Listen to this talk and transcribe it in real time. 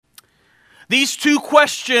These two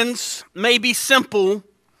questions may be simple,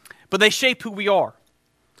 but they shape who we are.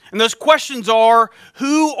 And those questions are,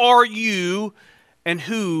 who are you and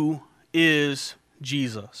who is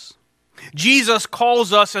Jesus? Jesus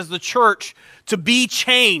calls us as the church to be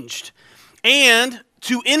changed and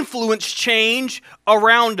to influence change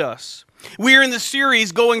around us. We're in the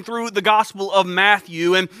series going through the Gospel of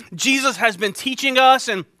Matthew, and Jesus has been teaching us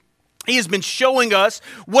and He has been showing us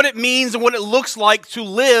what it means and what it looks like to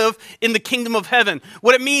live in the kingdom of heaven.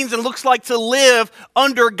 What it means and looks like to live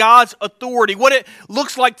under God's authority. What it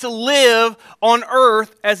looks like to live on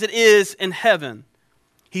earth as it is in heaven.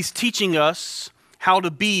 He's teaching us how to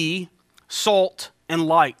be salt and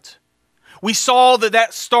light. We saw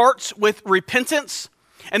that starts with repentance.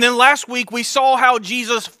 And then last week we saw how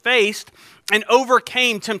Jesus faced and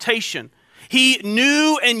overcame temptation. He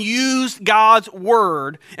knew and used God's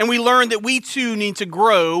word, and we learned that we too need to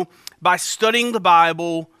grow by studying the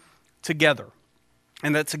Bible together.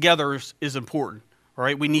 And that together is important, all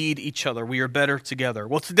right? We need each other. We are better together.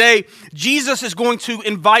 Well, today, Jesus is going to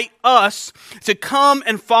invite us to come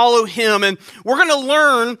and follow Him, and we're going to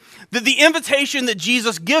learn that the invitation that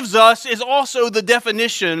Jesus gives us is also the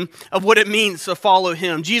definition of what it means to follow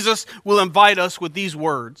Him. Jesus will invite us with these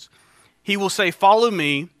words. He will say, "Follow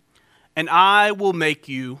me, and I will make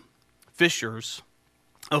you fishers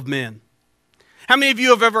of men." How many of you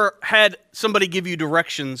have ever had somebody give you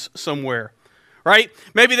directions somewhere, right?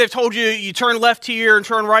 Maybe they've told you, you turn left here and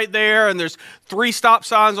turn right there, and there's 3 stop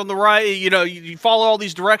signs on the right. You follow all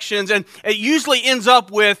these directions, and it usually ends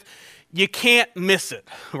up with, you can't miss it,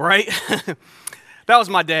 right? That was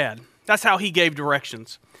my dad. That's how he gave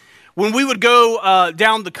directions. When we would go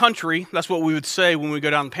down the country, that's what we would say when we go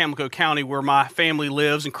down to Pamlico County where my family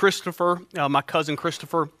lives, and Christopher, my cousin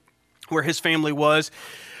Christopher, where his family was.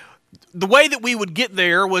 The way that we would get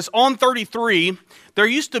there was on 33, there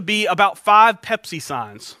used to be about 5 Pepsi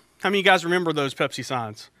signs. How many of you guys remember those Pepsi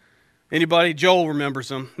signs? Anybody? Joel remembers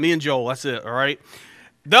them. Me and Joel, that's it, all right?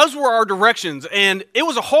 Those were our directions, and it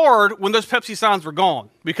was hard when those Pepsi signs were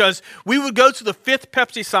gone because we would go to the 5th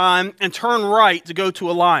Pepsi sign and turn right to go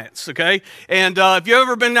to Alliance, okay? And if you've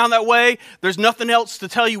ever been down that way, there's nothing else to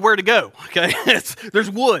tell you where to go, okay?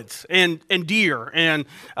 There's woods and deer and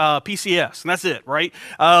PCS, and that's it, right?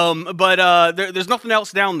 There's nothing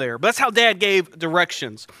else down there. But that's how Dad gave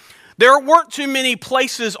directions. There weren't too many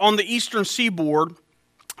places on the eastern seaboard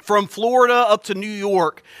from Florida up to New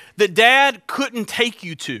York that Dad couldn't take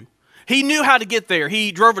you to. He knew how to get there.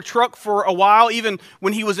 He drove a truck for a while, even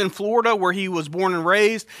when he was in Florida where he was born and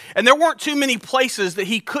raised. And there weren't too many places that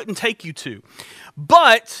he couldn't take you to.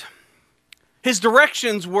 But his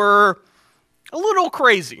directions were a little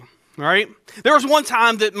crazy, right? There was one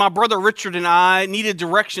time that my brother Richard and I needed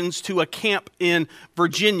directions to a camp in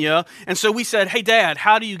Virginia. And so we said, "Hey, Dad,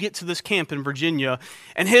 how do you get to this camp in Virginia?"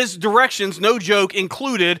 And his directions, no joke,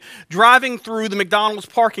 included driving through the McDonald's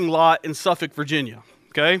parking lot in Suffolk, Virginia,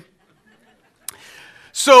 okay?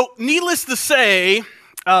 So needless to say,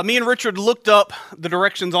 me and Richard looked up the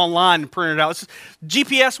directions online and printed it out.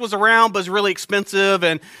 GPS was around, but it was really expensive,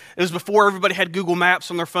 and it was before everybody had Google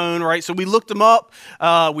Maps on their phone, right? So we looked them up,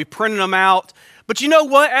 we printed them out. But you know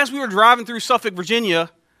what? As we were driving through Suffolk,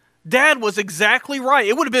 Virginia, Dad was exactly right.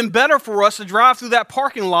 It would have been better for us to drive through that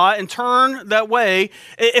parking lot and turn that way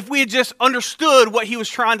if we had just understood what he was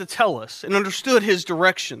trying to tell us and understood his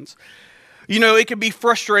directions. You know, it can be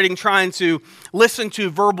frustrating trying to listen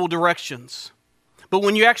to verbal directions. But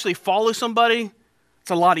when you actually follow somebody,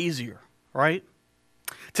 it's a lot easier, right?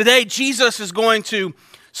 Today, Jesus is going to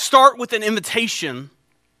start with an invitation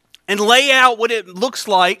and lay out what it looks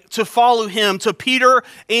like to follow Him to Peter,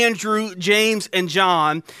 Andrew, James, and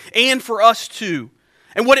John, and for us too,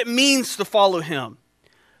 and what it means to follow Him.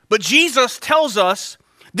 But Jesus tells us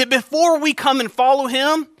that before we come and follow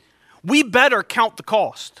Him, we better count the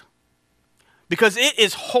cost. Because it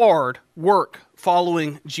is hard work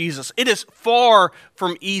following Jesus. It is far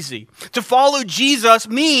from easy. To follow Jesus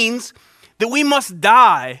means that we must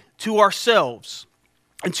die to ourselves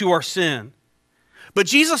and to our sin. But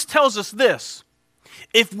Jesus tells us this: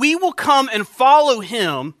 if we will come and follow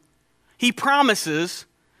Him, He promises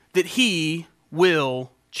that He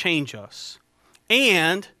will change us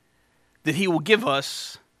and that He will give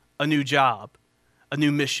us a new job, a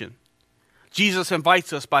new mission. Jesus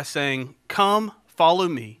invites us by saying, "Come, follow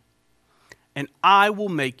me, and I will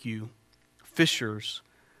make you fishers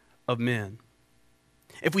of men."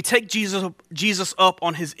 If we take Jesus up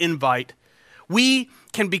on His invite, we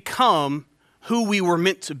can become who we were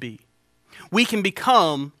meant to be. We can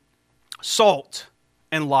become salt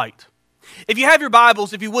and light. If you have your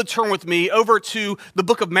Bibles, if you would turn with me over to the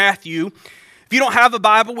book of Matthew. If you don't have a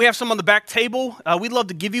Bible, we have some on the back table. We'd love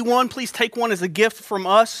to give you one. Please take one as a gift from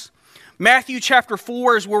us. Matthew chapter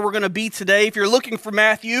 4 is where we're going to be today. If you're looking for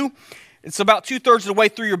Matthew, it's about 2/3 of the way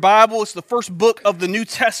through your Bible. It's the first book of the New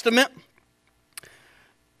Testament.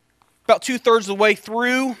 About 2/3 of the way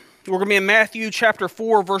through, we're going to be in Matthew chapter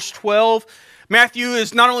 4, verse 12. Matthew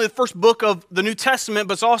is not only the first book of the New Testament,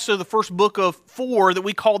 but it's also the first book of 4 that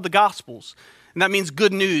we call the Gospels. And that means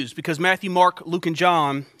good news, because Matthew, Mark, Luke, and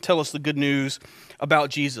John tell us the good news about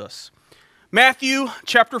Jesus. Matthew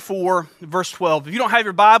chapter 4, verse 12. If you don't have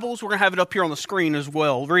your Bibles, we're going to have it up here on the screen as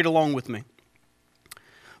well. Read along with me.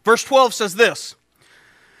 Verse 12 says this: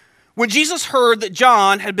 When Jesus heard that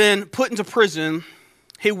John had been put into prison,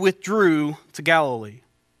 he withdrew to Galilee.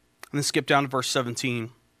 And then skip down to verse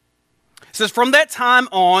 17. It says, From that time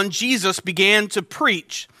on, Jesus began to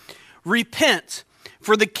preach, Repent,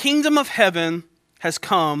 for the kingdom of heaven has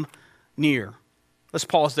come near. Let's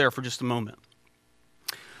pause there for just a moment.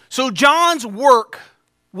 So John's work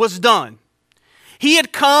was done. He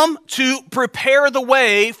had come to prepare the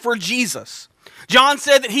way for Jesus. John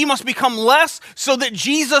said that he must become less so that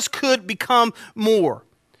Jesus could become more.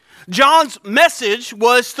 John's message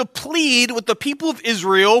was to plead with the people of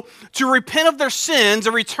Israel to repent of their sins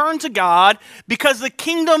and return to God because the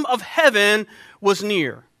kingdom of heaven was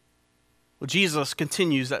near. Well, Jesus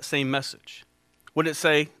continues that same message. What did it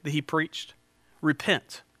say that he preached?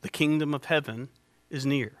 Repent, the kingdom of heaven is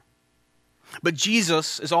near. But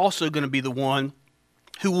Jesus is also going to be the one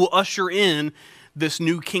who will usher in this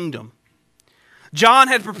new kingdom. John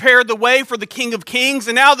had prepared the way for the King of Kings,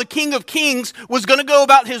 and now the King of Kings was going to go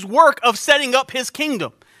about his work of setting up his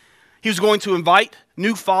kingdom. He was going to invite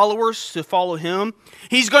new followers to follow him.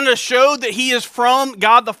 He's going to show that he is from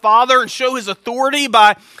God the Father and show his authority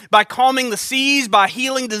by calming the seas, by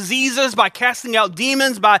healing diseases, by casting out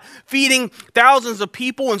demons, by feeding thousands of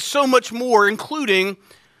people, and so much more, including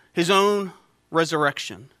his own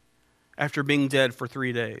resurrection after being dead for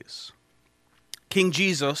 3 days. King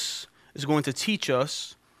Jesus is going to teach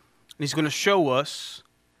us, and he's going to show us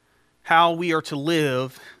how we are to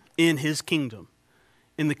live in his kingdom,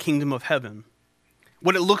 in the kingdom of heaven,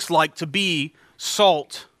 what it looks like to be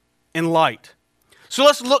salt and light. So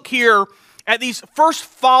let's look here at these first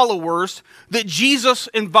followers that Jesus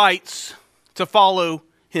invites to follow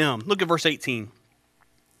him. Look at verse 18.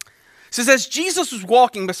 It says, As Jesus was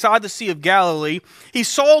walking beside the Sea of Galilee, he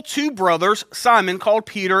saw 2 brothers, Simon called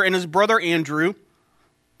Peter and his brother Andrew,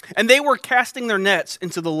 and they were casting their nets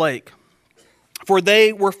into the lake, for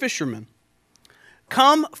they were fishermen.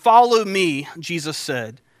 Come, follow me, Jesus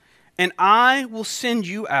said, and I will send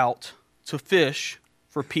you out to fish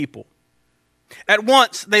for people. At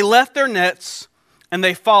once they left their nets and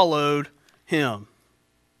they followed him.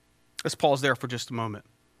 Let's pause there for just a moment.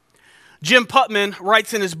 Jim Putman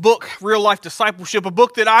writes in his book, Real Life Discipleship, a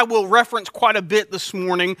book that I will reference quite a bit this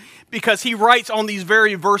morning because he writes on these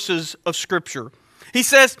very verses of Scripture. He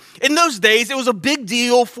says, in those days, it was a big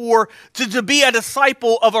deal to be a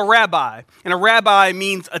disciple of a rabbi. And a rabbi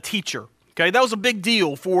means a teacher. Okay, that was a big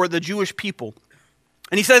deal for the Jewish people.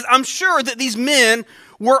 And he says, I'm sure that these men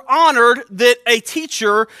were honored that a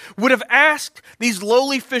teacher would have asked these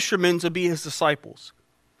lowly fishermen to be his disciples.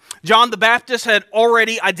 John the Baptist had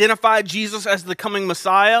already identified Jesus as the coming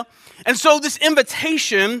Messiah. And so this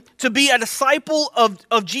invitation to be a disciple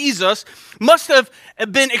of Jesus must have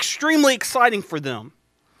been extremely exciting for them.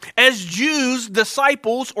 As Jews,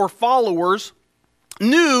 disciples or followers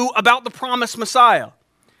knew about the promised Messiah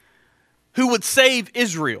who would save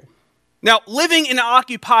Israel. Now, living in an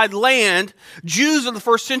occupied land, Jews of the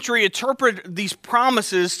first century interpreted these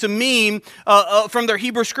promises to mean, from their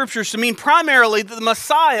Hebrew scriptures, to mean primarily that the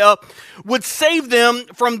Messiah would save them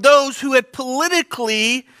from those who had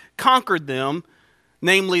politically conquered them,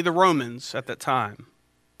 namely the Romans at that time.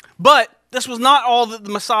 But this was not all that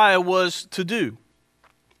the Messiah was to do.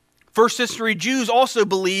 First century Jews also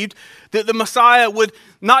believed that the Messiah would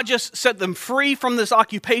not just set them free from this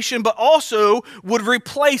occupation, but also would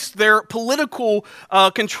replace their political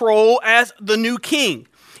control as the new king.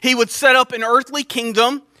 He would set up an earthly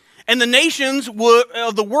kingdom, and the nations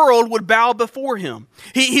of the world would bow before him.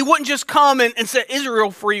 He wouldn't just come and set Israel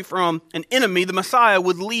free from an enemy. The Messiah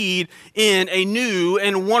would lead in a new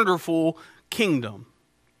and wonderful kingdom.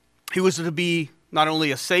 He was to be not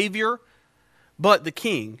only a savior, but the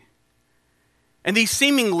king. And these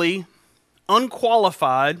seemingly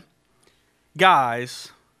unqualified guys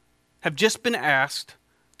have just been asked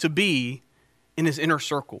to be in his inner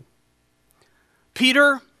circle.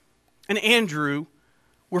 Peter and Andrew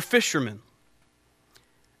were fishermen.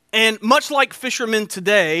 And much like fishermen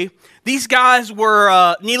today, these guys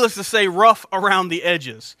were, needless to say, rough around the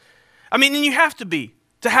edges. I mean, and you have to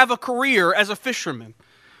have a career as a fisherman.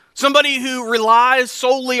 Somebody who relies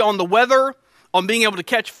solely on the weather, on being able to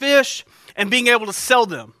catch fish, and being able to sell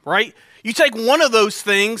them, right? You take one of those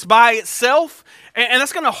things by itself, and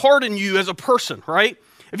that's going to harden you as a person, right?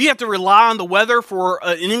 If you have to rely on the weather for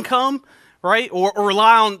an income, right, or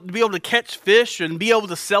rely on to be able to catch fish and be able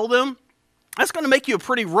to sell them, that's going to make you a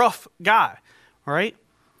pretty rough guy, right?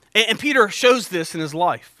 And Peter shows this in his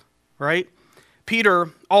life, right? Peter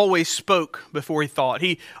always spoke before he thought.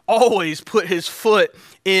 He always put his foot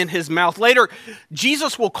in his mouth. Later,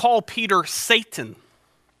 Jesus will call Peter Satan.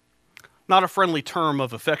 Not a friendly term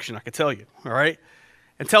of affection, I can tell you, all right?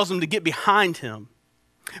 And tells him to get behind him.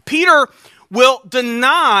 Peter will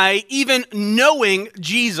deny even knowing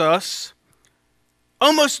Jesus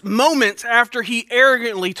almost moments after he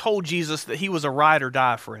arrogantly told Jesus that he was a ride or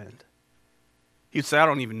die friend. He'd say, I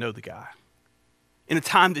don't even know the guy. In a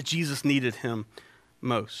time that Jesus needed him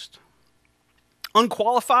most.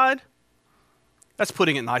 Unqualified? That's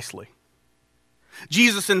putting it nicely.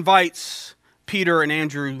 Jesus invites Peter and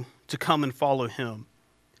Andrew to come and follow him.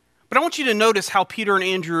 But I want you to notice how Peter and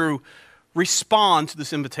Andrew respond to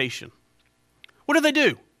this invitation. What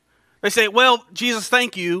do? They say, well, Jesus,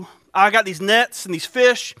 thank you. I got these nets and these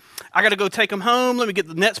fish. I got to go take them home. Let me get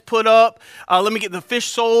the nets put up. Let me get the fish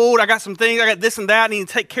sold. I got some things. I got this and that I need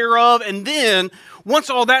to take care of. And then once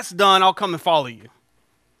all that's done, I'll come and follow you.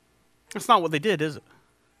 That's not what they did, is it?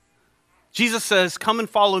 Jesus says, come and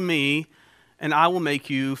follow me, and I will make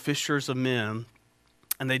you fishers of men.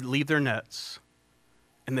 And they leave their nets,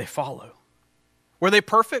 and they follow. Were they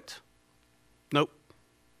perfect? Nope.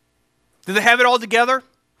 Did they have it all together?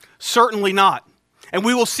 Certainly not. And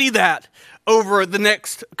we will see that over the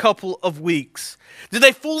next couple of weeks. Did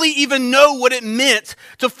they fully even know what it meant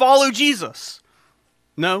to follow Jesus?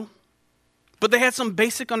 No. But they had some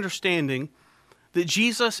basic understanding that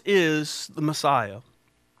Jesus is the Messiah.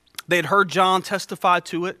 They had heard John testify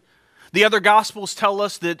to it. The other Gospels tell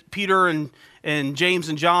us that Peter and James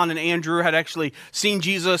and John and Andrew had actually seen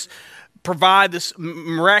Jesus provide this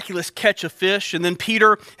miraculous catch of fish, and then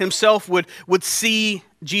Peter himself would see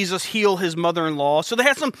Jesus heal his mother-in-law. So they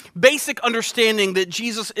had some basic understanding that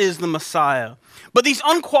Jesus is the Messiah. But these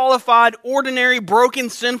unqualified, ordinary, broken,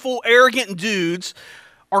 sinful, arrogant dudes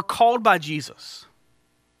are called by Jesus.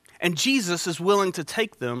 And Jesus is willing to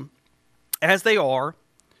take them as they are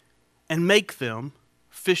and make them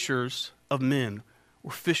fishers of men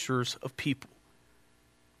or fishers of people.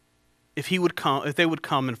 If they would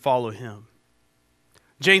come and follow him.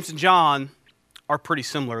 James and John are pretty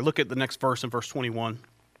similar. Look at the next verse in verse 21.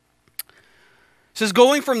 It says,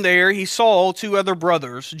 going from there, he saw two other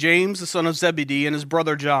brothers, James the son of Zebedee and his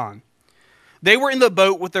brother John. They were in the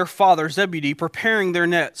boat with their father Zebedee, preparing their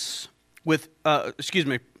nets.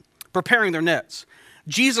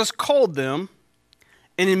 Jesus called them,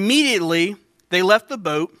 and immediately they left the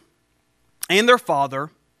boat and their father,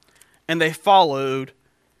 and they followed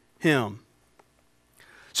him.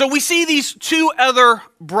 So we see these two other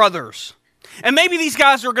brothers. And maybe these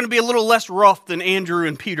guys are going to be a little less rough than Andrew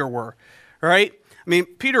and Peter were, right? I mean,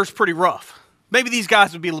 Peter's pretty rough. Maybe these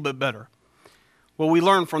guys would be a little bit better. Well, we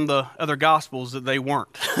learn from the other Gospels that they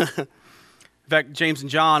weren't. In fact, James and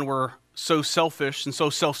John were so selfish and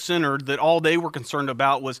so self-centered that all they were concerned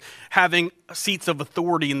about was having seats of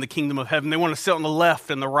authority in the kingdom of heaven. They wanted to sit on the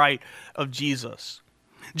left and the right of Jesus.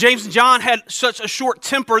 James and John had such a short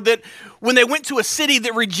temper that when they went to a city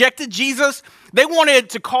that rejected Jesus, they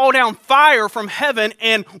wanted to call down fire from heaven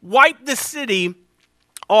and wipe the city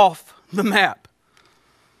off the map.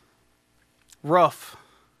 Rough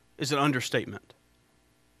is an understatement.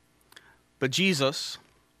 But Jesus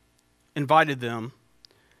invited them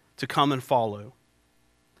to come and follow.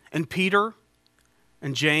 And Peter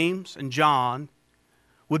and James and John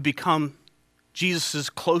would become Jesus'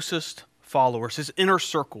 closest followers, his inner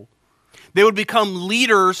circle. They would become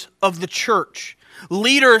leaders of the church,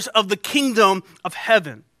 leaders of the kingdom of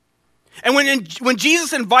heaven. And when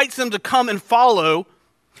Jesus invites them to come and follow,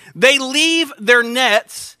 they leave their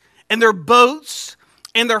nets and their boats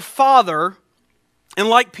and their father, and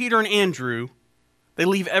like Peter and Andrew, they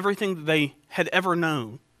leave everything that they had ever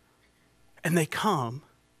known, and they come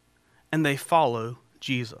and they follow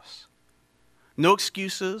Jesus. No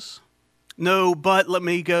excuses, no, but let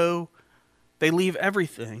me go. They leave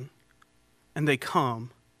everything and they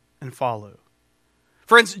come and follow.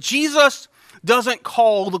 Friends, Jesus doesn't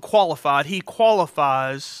call the qualified, he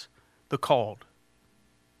qualifies the called.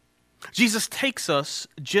 Jesus takes us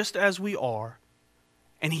just as we are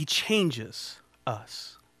and he changes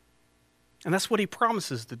us. And that's what he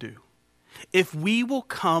promises to do. If we will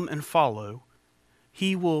come and follow,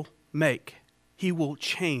 he will make, He will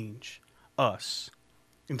change us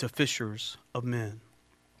into fishers of men.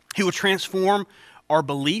 He will transform our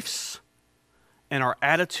beliefs and our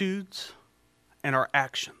attitudes and our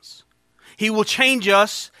actions. He will change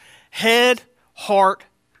us head, heart,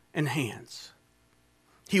 and hands.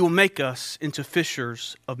 He will make us into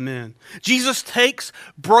fishers of men. Jesus takes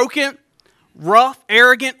broken, rough,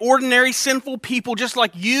 arrogant, ordinary, sinful people just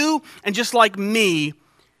like you and just like me,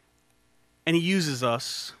 and he uses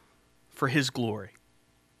us for his glory.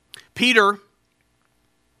 Peter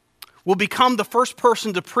will become the first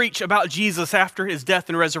person to preach about Jesus after his death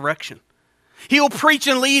and resurrection. He will preach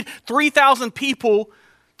and lead 3,000 people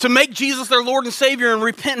to make Jesus their Lord and Savior and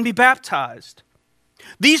repent and be baptized.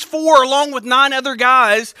 These four, along with 9 other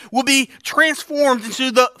guys, will be transformed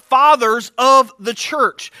into the fathers of the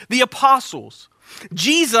church, the apostles.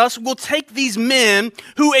 Jesus will take these men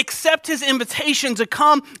who accept his invitation to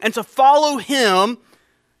come and to follow him,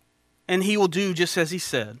 and he will do just as he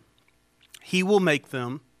said. He will make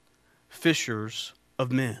them fishers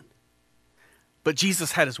of men. But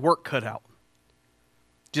Jesus had his work cut out,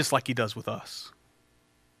 just like he does with us.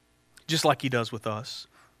 Just like he does with us.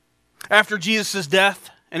 After Jesus' death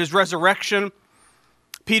and his resurrection,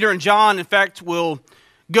 Peter and John, in fact, will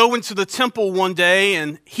go into the temple one day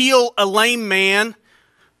and heal a lame man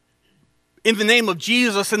in the name of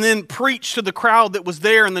Jesus, and then preach to the crowd that was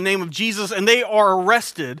there in the name of Jesus, and they are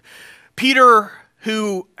arrested. Peter,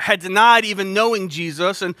 who had denied even knowing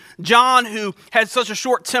Jesus, and John, who had such a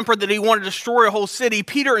short temper that he wanted to destroy a whole city,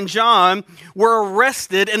 Peter and John were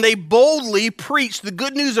arrested, and they boldly preached the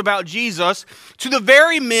good news about Jesus to the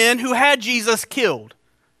very men who had Jesus killed.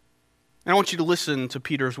 And I want you to listen to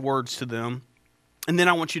Peter's words to them, and then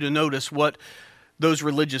I want you to notice what those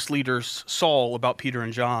religious leaders saw about Peter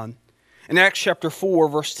and John. In Acts chapter 4,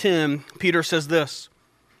 verse 10, Peter says this: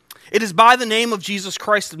 "It is by the name of Jesus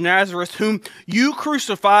Christ of Nazareth, whom you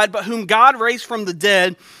crucified, but whom God raised from the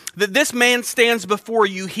dead, that this man stands before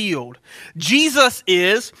you healed. Jesus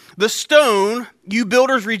is the stone you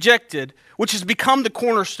builders rejected, which has become the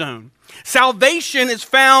cornerstone. Salvation is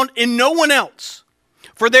found in no one else,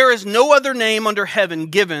 for there is no other name under heaven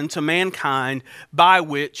given to mankind by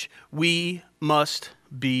which we must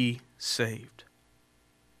be saved."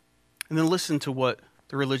 And then listen to what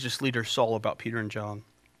the religious leaders saw about Peter and John.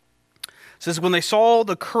 It says, when they saw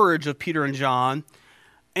the courage of Peter and John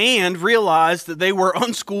and realized that they were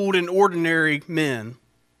unschooled and ordinary men,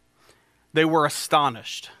 they were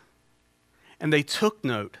astonished. And they took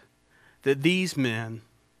note that these men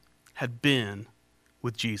had been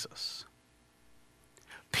with Jesus.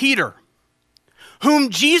 Peter, whom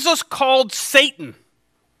Jesus called Satan.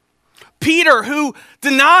 Peter, who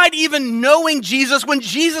denied even knowing Jesus when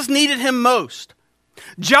Jesus needed him most.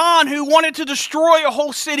 John, who wanted to destroy a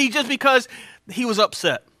whole city just because he was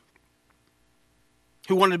upset.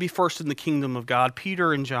 Who wanted to be first in the kingdom of God.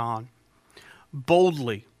 Peter and John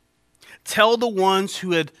boldly tell the ones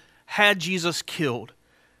who had Jesus killed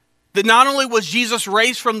that not only was Jesus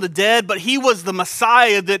raised from the dead, but he was the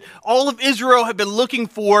Messiah that all of Israel had been looking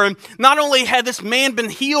for. And not only had this man been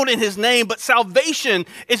healed in his name, but salvation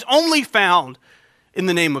is only found in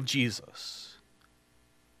the name of Jesus.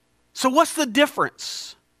 So what's the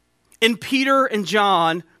difference in Peter and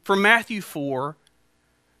John from Matthew 4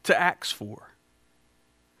 to Acts 4?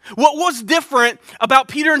 What was different about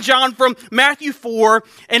Peter and John from Matthew 4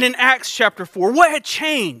 and in Acts chapter 4? What had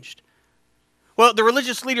changed? Well, the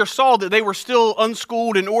religious leaders saw that they were still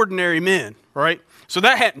unschooled and ordinary men, right? So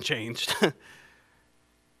that hadn't changed.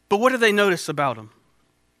 But what did they notice about them?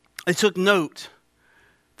 They took note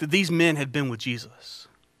that these men had been with Jesus.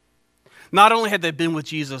 Not only had they been with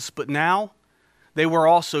Jesus, but now they were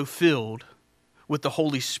also filled with the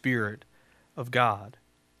Holy Spirit of God.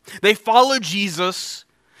 They followed Jesus,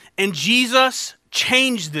 and Jesus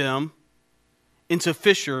changed them into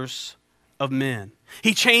fishers of men.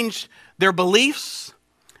 He changed their beliefs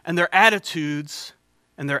and their attitudes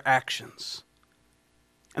and their actions.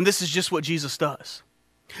 And this is just what Jesus does.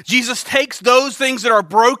 Jesus takes those things that are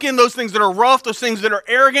broken, those things that are rough, those things that are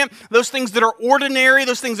arrogant, those things that are ordinary,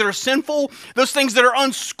 those things that are sinful, those things that are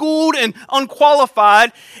unschooled and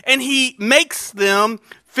unqualified, and he makes them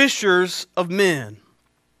fishers of men.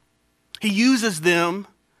 He uses them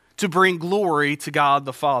to bring glory to God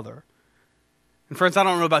the Father. And friends, I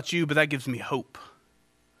don't know about you, but that gives me hope.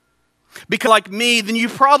 Because like me, then you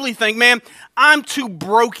probably think, man, I'm too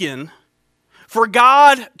broken for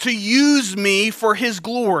God to use me for his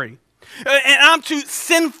glory. And I'm too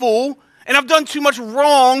sinful and I've done too much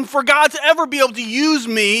wrong for God to ever be able to use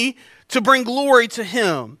me to bring glory to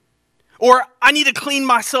him. Or I need to clean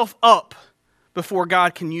myself up before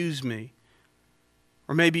God can use me.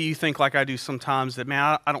 Or maybe you think like I do sometimes that,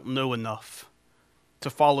 man, I don't know enough to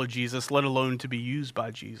follow Jesus, let alone to be used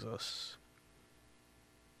by Jesus.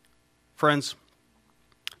 Friends,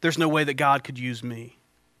 there's no way that God could use me.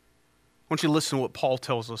 I want you to listen to what Paul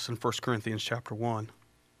tells us in 1 Corinthians chapter 1.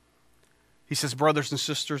 He says, brothers and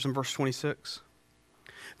sisters, in verse 26,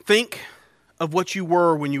 think of what you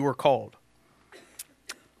were when you were called.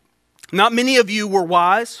 Not many of you were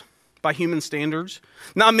wise by human standards.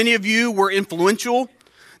 Not many of you were influential.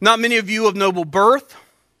 Not many of you of noble birth.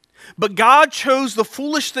 But God chose the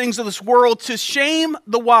foolish things of this world to shame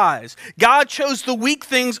the wise. God chose the weak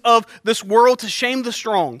things of this world to shame the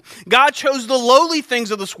strong. God chose the lowly things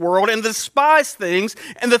of this world and the despised things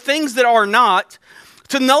and the things that are not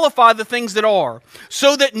to nullify the things that are,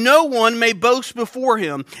 so that no one may boast before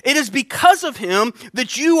him. It is because of him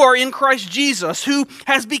that you are in Christ Jesus, who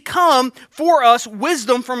has become for us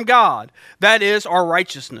wisdom from God. That is our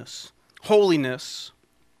righteousness, holiness,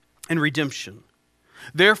 and redemption.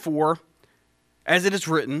 Therefore, as it is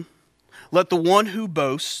written, let the one who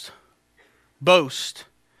boasts, boast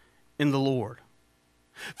in the Lord.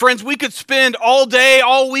 Friends, we could spend all day,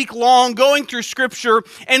 all week long going through Scripture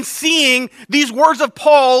and seeing these words of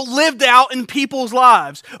Paul lived out in people's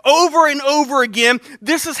lives. Over and over again,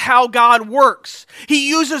 this is how God works. He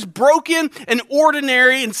uses broken and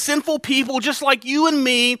ordinary and sinful people just like you and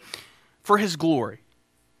me for His glory.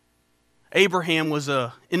 Abraham was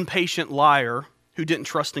an impatient liar who didn't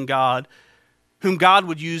trust in God, whom God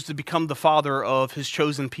would use to become the father of His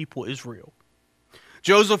chosen people, Israel.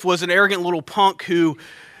 Joseph was an arrogant little punk who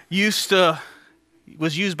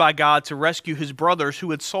was used by God to rescue his brothers who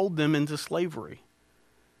had sold them into slavery.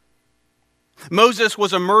 Moses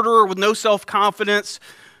was a murderer with no self-confidence,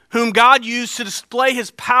 whom God used to display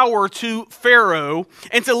His power to Pharaoh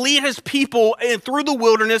and to lead His people through the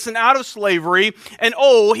wilderness and out of slavery. And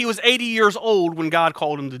he was 80 years old when God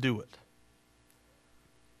called him to do it.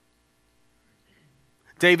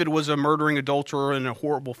 David was a murdering adulterer and a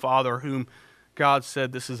horrible father whom God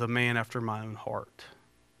said, this is a man after my own heart.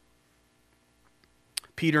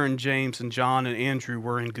 Peter and James and John and Andrew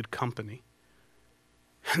were in good company.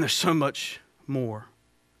 And there's so much more.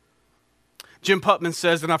 Jim Putman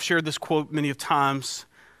says, and I've shared this quote many times,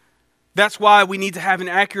 that's why we need to have an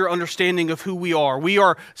accurate understanding of who we are. We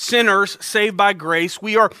are sinners saved by grace.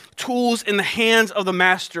 We are tools in the hands of the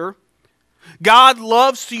Master. God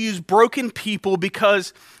loves to use broken people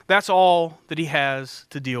because that's all that He has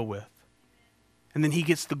to deal with. And then He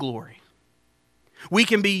gets the glory. We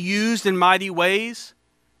can be used in mighty ways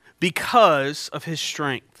because of His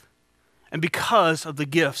strength and because of the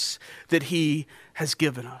gifts that He has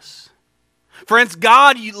given us. Friends,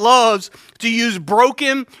 God loves to use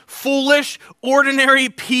broken, foolish, ordinary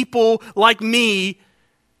people like me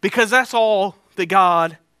because that's all that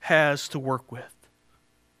God has to work with.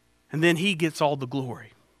 And then He gets all the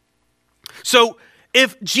glory. So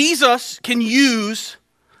if Jesus can use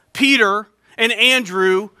Peter and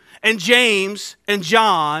Andrew and James and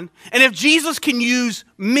John, and if Jesus can use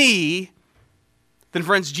me, then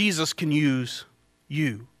friends, Jesus can use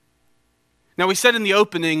you. Now we said in the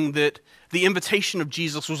opening that the invitation of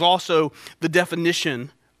Jesus was also the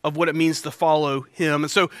definition of what it means to follow Him.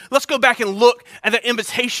 And so let's go back and look at the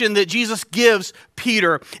invitation that Jesus gives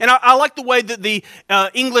Peter. And I like the way that the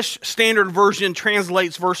English Standard Version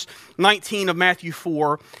translates verse 19 of Matthew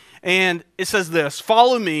 4. And it says this,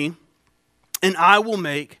 follow me and I will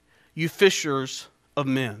make you fishers of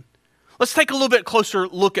men. Let's take a little bit closer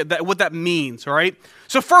look at that, what that means, all right?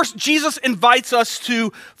 So first, Jesus invites us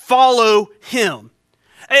to follow Him.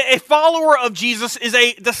 A follower of Jesus is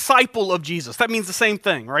a disciple of Jesus. That means the same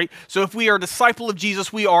thing, right? So if we are a disciple of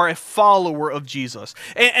Jesus, we are a follower of Jesus.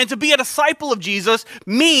 And to be a disciple of Jesus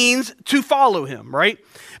means to follow Him, right?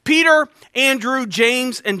 Peter, Andrew,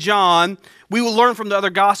 James, and John, we will learn from the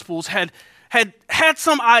other Gospels, had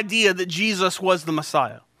some idea that Jesus was the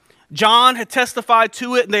Messiah. John had testified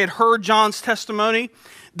to it, and they had heard John's testimony.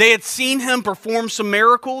 They had seen Him perform some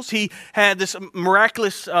miracles. He had this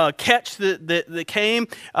miraculous catch that came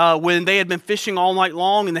when they had been fishing all night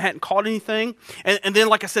long and they hadn't caught anything. And then,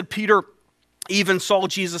 like I said, Peter even saw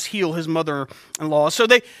Jesus heal his mother-in-law. So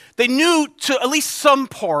they knew to at least some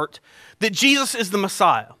part that Jesus is the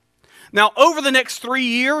Messiah. Now, over the next 3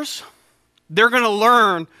 years, they're going to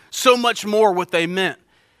learn so much more what they meant.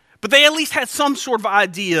 But they at least had some sort of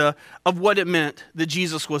idea of what it meant that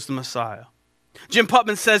Jesus was the Messiah. Jim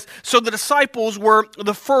Putman says, so the disciples were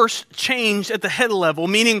the first changed at the head level,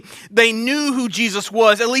 meaning they knew who Jesus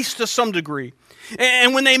was, at least to some degree.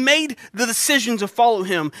 And when they made the decision to follow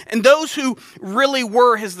Him, and those who really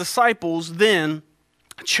were His disciples then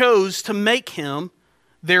chose to make Him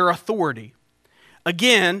their authority.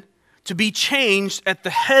 Again, to be changed at the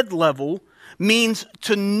head level means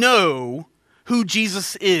to know who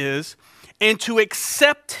Jesus is and to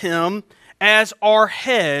accept him as our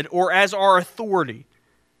head or as our authority.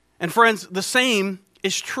 And friends, the same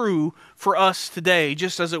is true for us today,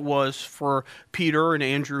 just as it was for Peter and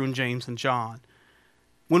Andrew and James and John.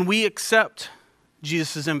 When we accept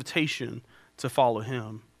Jesus' invitation to follow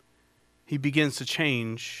him, he begins to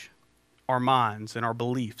change our minds and our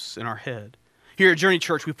beliefs in our head. Here at Journey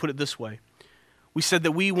Church, we put it this way. We said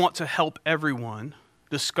that we want to help everyone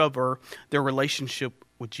discover their relationship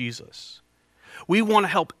with Jesus. We want to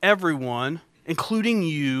help everyone, including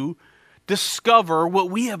you, discover what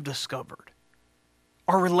we have discovered,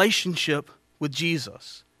 our relationship with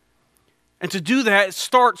Jesus. And to do that, it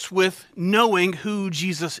starts with knowing who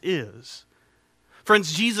Jesus is.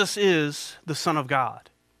 Friends, Jesus is the Son of God.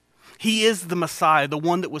 He is the Messiah, the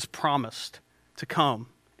one that was promised to come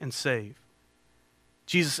and save.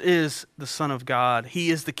 Jesus is the Son of God. He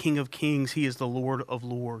is the King of Kings. He is the Lord of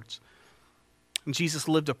Lords. And Jesus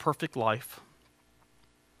lived a perfect life.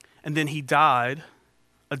 And then he died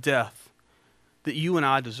a death that you and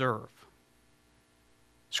I deserve.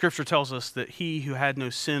 Scripture tells us that he who had no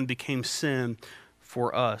sin became sin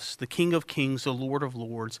for us. The King of Kings, the Lord of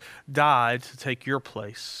Lords, died to take your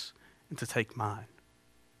place and to take mine.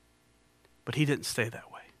 But he didn't stay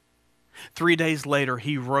that way. 3 days later,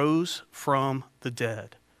 he rose from the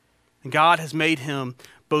dead. And God has made him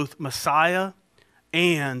both Messiah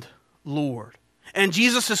and Lord. And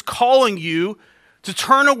Jesus is calling you to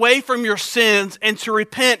turn away from your sins and to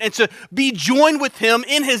repent and to be joined with him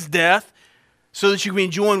in his death so that you can be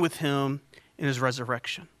joined with him in his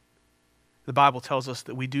resurrection. The Bible tells us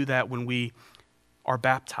that we do that when we are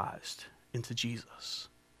baptized into Jesus.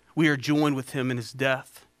 We are joined with him in his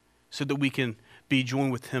death so that we can be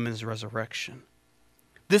joined with him in his resurrection.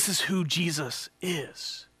 This is who Jesus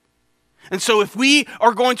is. And so if we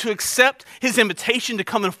are going to accept his invitation to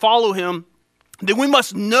come and follow him, then we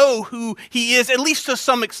must know who he is, at least to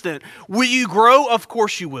some extent. Will you grow? Of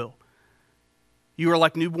course you will. You are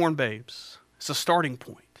like newborn babes. It's a starting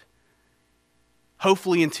point.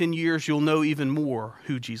 Hopefully in 10 years, you'll know even more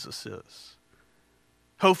who Jesus is.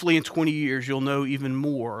 Hopefully in 20 years, you'll know even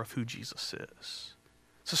more of who Jesus is.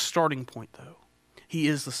 It's a starting point, though. He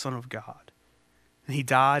is the Son of God. And he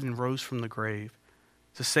died and rose from the grave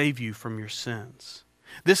to save you from your sins.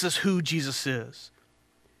 This is who Jesus is.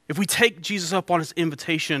 If we take Jesus up on his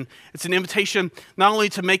invitation, it's an invitation not only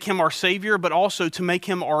to make him our Savior, but also to make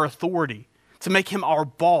him our authority, to make him our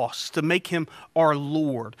boss, to make him our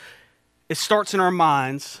Lord. It starts in our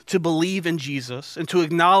minds to believe in Jesus and to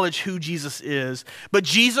acknowledge who Jesus is. But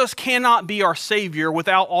Jesus cannot be our Savior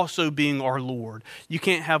without also being our Lord. You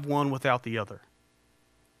can't have one without the other,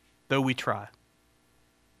 though we try.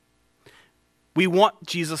 We want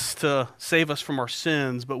Jesus to save us from our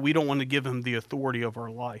sins, but we don't want to give him the authority of our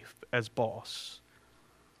life as boss.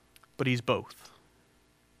 But he's both.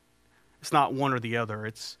 It's not one or the other.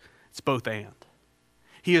 It's both and.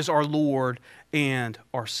 He is our Lord and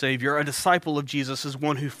our Savior. A disciple of Jesus is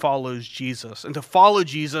one who follows Jesus. And to follow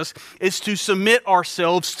Jesus is to submit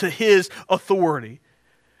ourselves to his authority.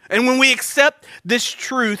 And when we accept this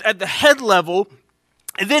truth at the head level,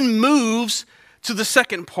 it then moves to the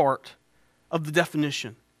second part of the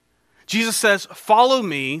definition. Jesus says, "Follow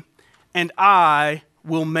me, and I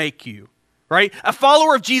will make you." Right? A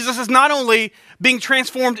follower of Jesus is not only being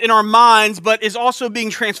transformed in our minds, but is also being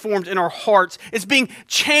transformed in our hearts. It's being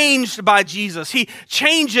changed by Jesus. He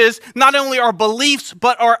changes not only our beliefs,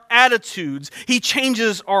 but our attitudes. He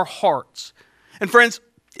changes our hearts. And friends,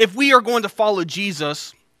 if we are going to follow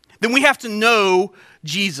Jesus, then we have to know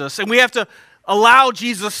Jesus, and we have to allow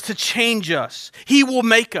Jesus to change us. He will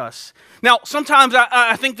make us. Now, sometimes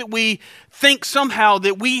I think that we think somehow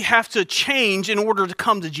that we have to change in order to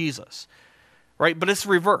come to Jesus. Right? But it's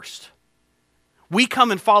reversed. We come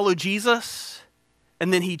and follow Jesus,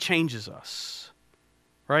 and then he changes us.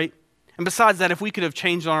 Right? And besides that, if we could have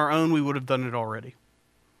changed on our own, we would have done it already.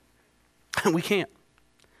 We can't.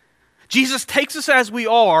 Jesus takes us as we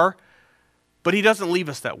are, but he doesn't leave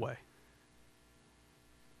us that way.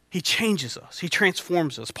 He changes us. He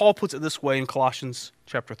transforms us. Paul puts it this way in Colossians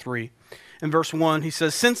chapter 3. In verse 1, he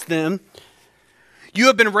says, "Since then, you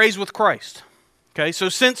have been raised with Christ." Okay, so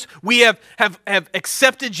since we have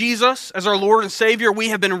accepted Jesus as our Lord and Savior, we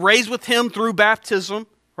have been raised with him through baptism,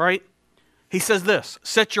 right? He says this,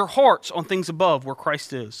 "Set your hearts on things above where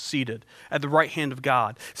Christ is seated at the right hand of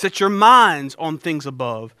God. Set your minds on things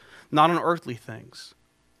above, not on earthly things."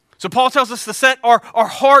 So Paul tells us to set our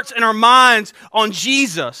hearts and our minds on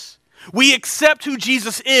Jesus. We accept who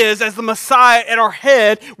Jesus is as the Messiah at our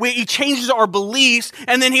head. He changes our beliefs,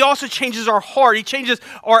 and then he also changes our heart. He changes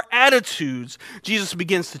our attitudes. Jesus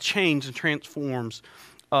begins to change and transforms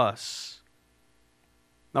us.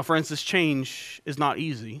 Now, friends, this change is not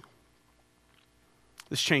easy.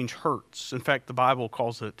 This change hurts. In fact, the Bible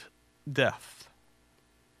calls it death,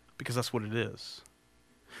 because that's what it is.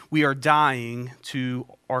 We are dying to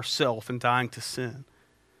ourself and dying to sin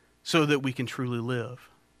so that we can truly live.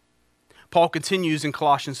 Paul continues in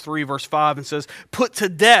Colossians 3, verse 5, and says, "Put to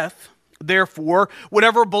death, therefore,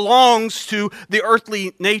 whatever belongs to the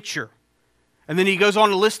earthly nature." And then he goes on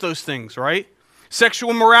to list those things, right?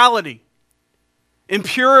 Sexual immorality,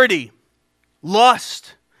 impurity,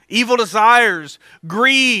 lust, evil desires,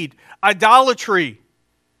 greed, idolatry.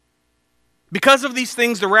 Because of these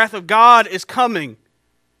things, the wrath of God is coming.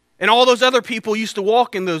 And all those other people used to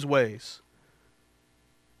walk in those ways.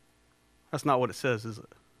 That's not what it says, is it?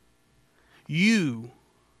 You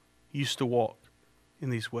used to walk in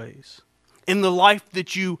these ways, in the life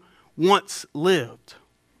that you once lived.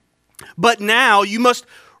 But now you must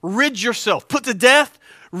rid yourself, put to death,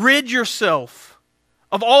 rid yourself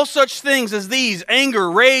of all such things as these: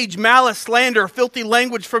 anger, rage, malice, slander, filthy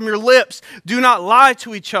language from your lips. Do not lie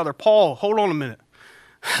to each other. Paul, hold on a minute.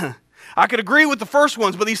 I could agree with the first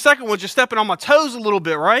ones, but these second ones are stepping on my toes a little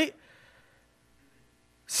bit, right?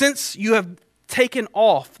 Since you have taken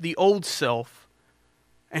off the old self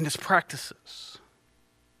and its practices.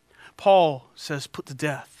 Paul says, put to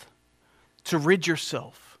death, to rid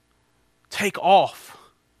yourself, take off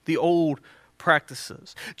the old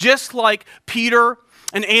practices. Just like Peter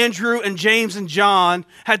and Andrew and James and John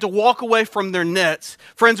had to walk away from their nets,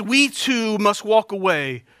 friends, we too must walk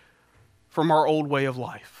away from our old way of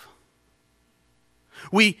life.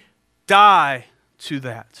 We die to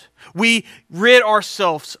that. We rid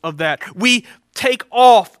ourselves of that. We take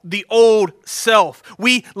off the old self.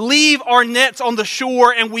 We leave our nets on the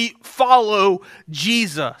shore and we follow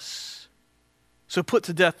Jesus. So put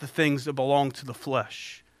to death the things that belong to the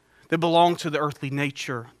flesh, that belong to the earthly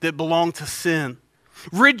nature, that belong to sin.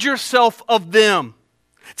 Rid yourself of them.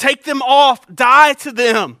 Take them off. Die to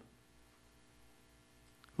them.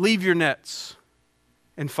 Leave your nets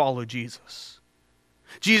and follow Jesus.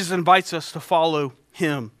 Jesus invites us to follow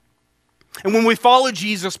him. And when we follow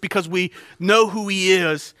Jesus because we know who he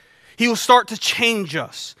is, he will start to change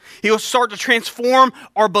us. He will start to transform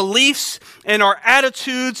our beliefs and our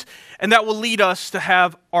attitudes, and that will lead us to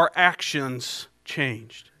have our actions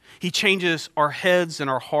changed. He changes our heads and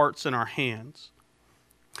our hearts and our hands.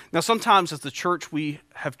 Now, sometimes as the church, we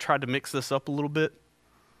have tried to mix this up a little bit.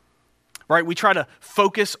 Right? We try to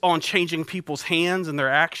focus on changing people's hands and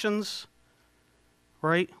their actions.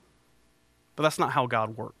 Right? But that's not how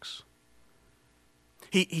God works.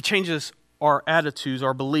 He changes our attitudes,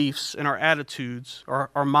 our beliefs, and our attitudes,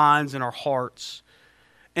 our minds and our hearts.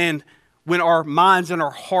 And when our minds and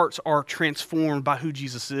our hearts are transformed by who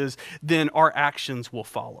Jesus is, then our actions will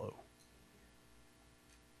follow.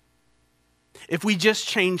 If we just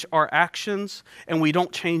change our actions and we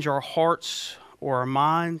don't change our hearts or our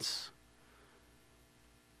minds,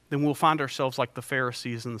 then we'll find ourselves like the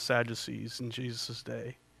Pharisees and the Sadducees in Jesus'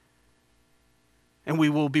 day. And we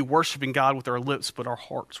will be worshiping God with our lips, but our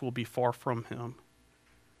hearts will be far from him.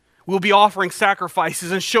 We'll be offering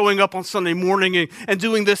sacrifices and showing up on Sunday morning and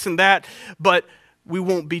doing this and that, but we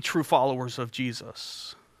won't be true followers of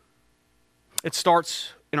Jesus. It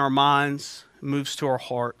starts in our minds, moves to our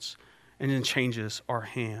hearts, and then changes our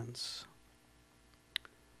hands.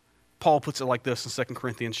 Paul puts it like this in 2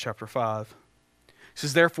 Corinthians chapter 5. He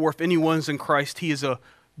says, therefore, if anyone's in Christ, he is the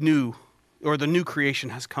new creation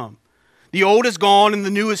has come. The old is gone and the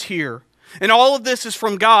new is here. And all of this is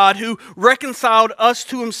from God, who reconciled us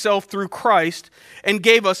to himself through Christ and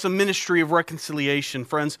gave us a ministry of reconciliation.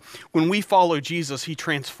 Friends, when we follow Jesus, he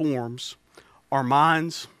transforms our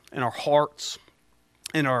minds and our hearts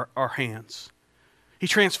and our hands. He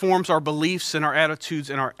transforms our beliefs and our attitudes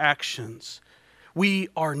and our actions. We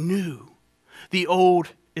are new. The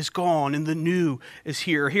old is gone and the new is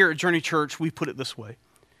here. Here at Journey Church, we put it this way.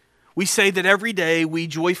 We say that every day we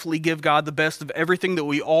joyfully give God the best of everything that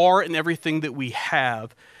we are and everything that we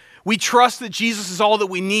have. We trust that Jesus is all that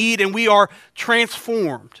we need, and we are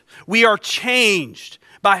transformed. We are changed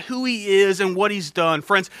by who he is and what he's done.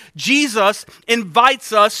 Friends, Jesus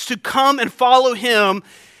invites us to come and follow him,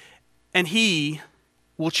 and he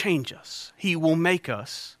will change us. He will make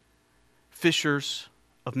us fishers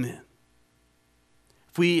of men.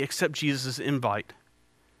 If we accept Jesus' invite,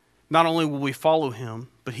 not only will we follow him,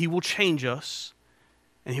 but he will change us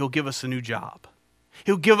and he'll give us a new job.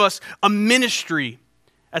 He'll give us a ministry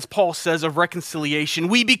as Paul says, of reconciliation.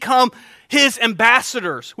 We become his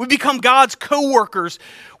ambassadors. We become God's co-workers.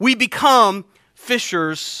 We become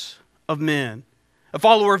fishers of men. A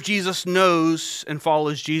follower of Jesus knows and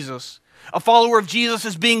follows Jesus. A follower of Jesus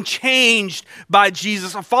is being changed by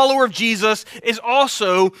Jesus. A follower of Jesus is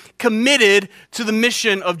also committed to the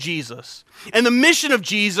mission of Jesus. And the mission of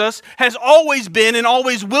Jesus has always been and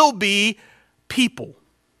always will be people.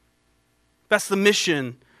 That's the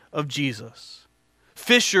mission of Jesus.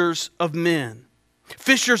 Fishers of men.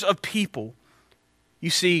 Fishers of people. You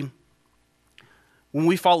see, when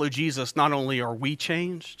we follow Jesus, not only are we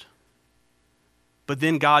changed, but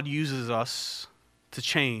then God uses us to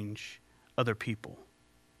change other people.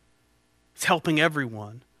 It's helping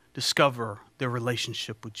everyone discover their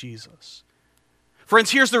relationship with Jesus.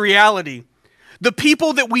 Friends, here's the reality. The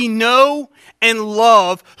people that we know and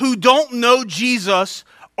love who don't know Jesus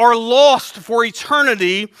are lost for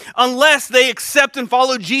eternity unless they accept and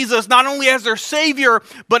follow Jesus not only as their Savior,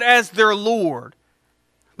 but as their Lord.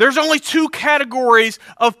 There's only two categories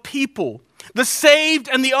of people: the saved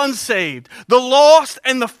and the unsaved, the lost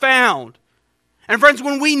and the found. And friends,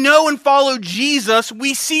 when we know and follow Jesus,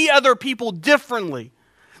 we see other people differently.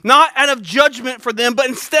 Not out of judgment for them, but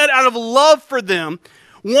instead out of love for them,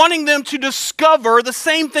 wanting them to discover the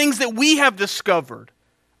same things that we have discovered.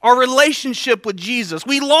 Our relationship with Jesus.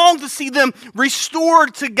 We long to see them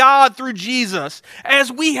restored to God through Jesus,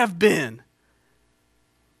 as we have been.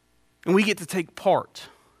 And we get to take part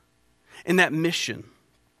in that mission.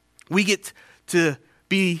 We get to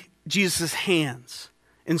be Jesus' hands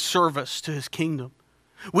in service to his kingdom.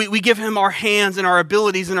 We give him our hands and our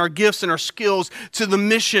abilities and our gifts and our skills to the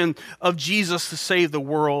mission of Jesus to save the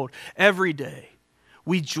world. Every day,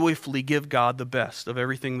 we joyfully give God the best of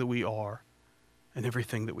everything that we are and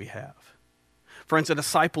everything that we have. Friends, a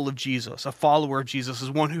disciple of Jesus, a follower of Jesus,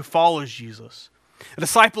 is one who follows Jesus. A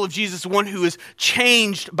disciple of Jesus is one who is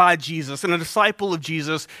changed by Jesus. And a disciple of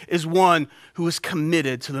Jesus is one who is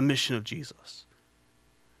committed to the mission of Jesus.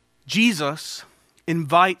 Jesus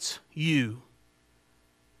invites you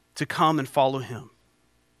to come and follow him.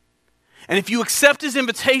 And if you accept his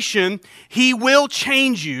invitation, he will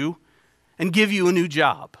change you and give you a new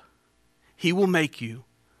job. He will make you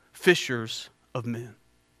fishers of men.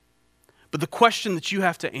 But the question that you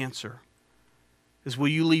have to answer is, will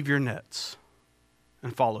you leave your nets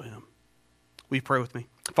and follow him? Will you pray with me?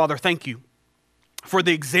 Father, thank you for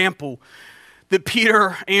the example that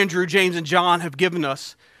Peter, Andrew, James, and John have given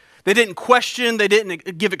us. They didn't question, they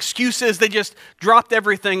didn't give excuses, they just dropped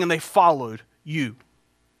everything and they followed you.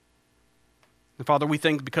 And Father, we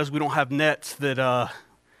think because we don't have nets that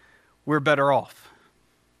we're better off.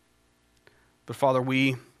 But Father,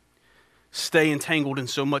 we stay entangled in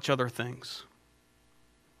so much other things.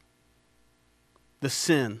 The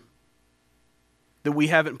sin that we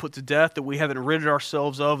haven't put to death, that we haven't ridded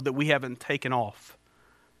ourselves of, that we haven't taken off.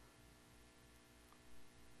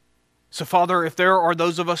 So Father, if there are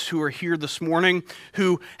those of us who are here this morning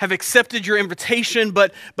who have accepted your invitation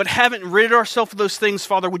but haven't rid ourselves of those things,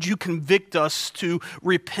 Father, would you convict us to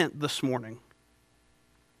repent this morning?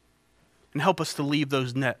 And help us to leave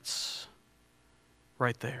those nets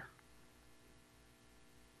right there.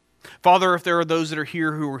 Father, if there are those that are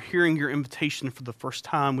here who are hearing your invitation for the first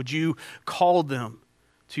time, would you call them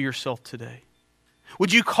to yourself today?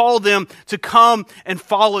 Would you call them to come and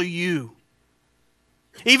follow you?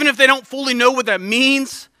 Even if they don't fully know what that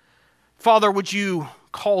means, Father, would you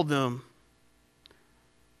call them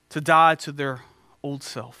to die to their old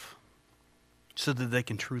self so that they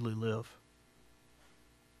can truly live?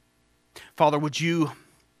 Father, would you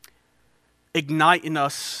ignite in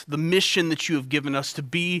us the mission that you have given us to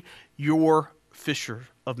be your fisher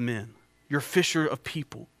of men, your fisher of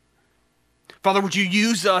people. Father, would you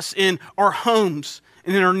use us in our homes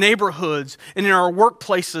and in our neighborhoods and in our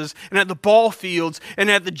workplaces and at the ball fields and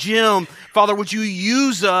at the gym. Father, would you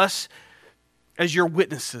use us as your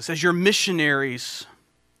witnesses, as your missionaries,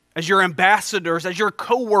 as your ambassadors, as your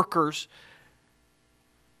co-workers,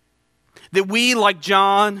 that we, like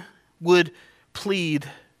John, would plead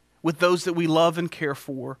with those that we love and care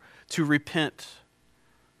for to repent.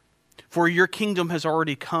 For your kingdom has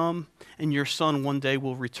already come and your Son one day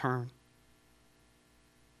will return.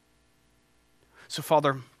 So,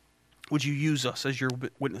 Father, would you use us as your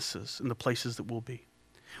witnesses in the places that we'll be?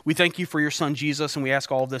 We thank you for your Son, Jesus, and we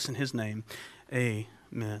ask all of this in his name.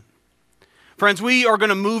 Amen. Friends, we are going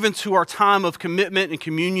to move into our time of commitment and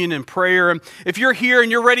communion and prayer. And if you're here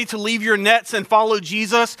and you're ready to leave your nets and follow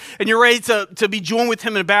Jesus, and you're ready to be joined with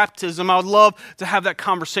him in baptism, I would love to have that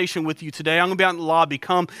conversation with you today. I'm going to be out in the lobby.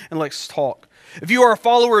 Come and let's talk. If you are a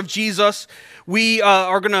follower of Jesus, we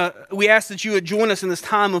ask that you would join us in this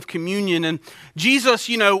time of communion. And Jesus,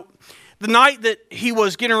 the night that he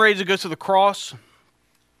was getting ready to go to the cross,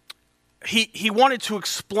 he wanted to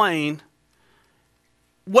explain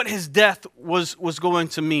what his death was going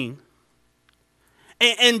to mean.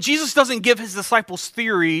 And Jesus doesn't give his disciples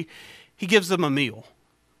theory, he gives them a meal.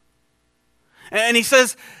 And he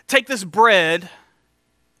says, take this bread,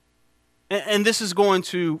 and this is going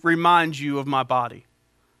to remind you of my body.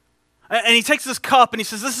 And he takes this cup and he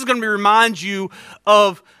says, this is going to remind you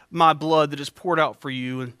of my blood that is poured out for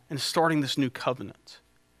you and starting this new covenant.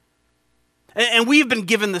 And we've been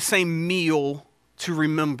given the same meal to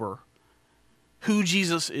remember who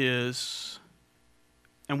Jesus is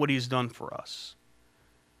and what he's done for us.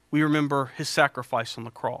 We remember his sacrifice on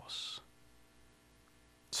the cross.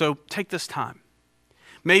 So take this time.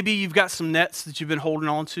 Maybe you've got some nets that you've been holding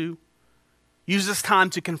on to. Use this time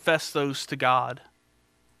to confess those to God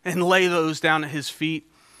and lay those down at his feet.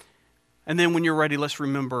 And then when you're ready, let's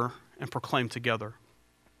remember and proclaim together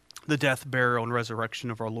the death, burial, and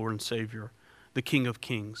resurrection of our Lord and Savior, the King of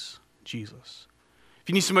Kings, Jesus. If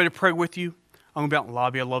you need somebody to pray with you, I'm going to be out in the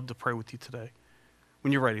lobby. I'd love to pray with you today.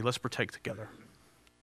 When you're ready, let's partake together.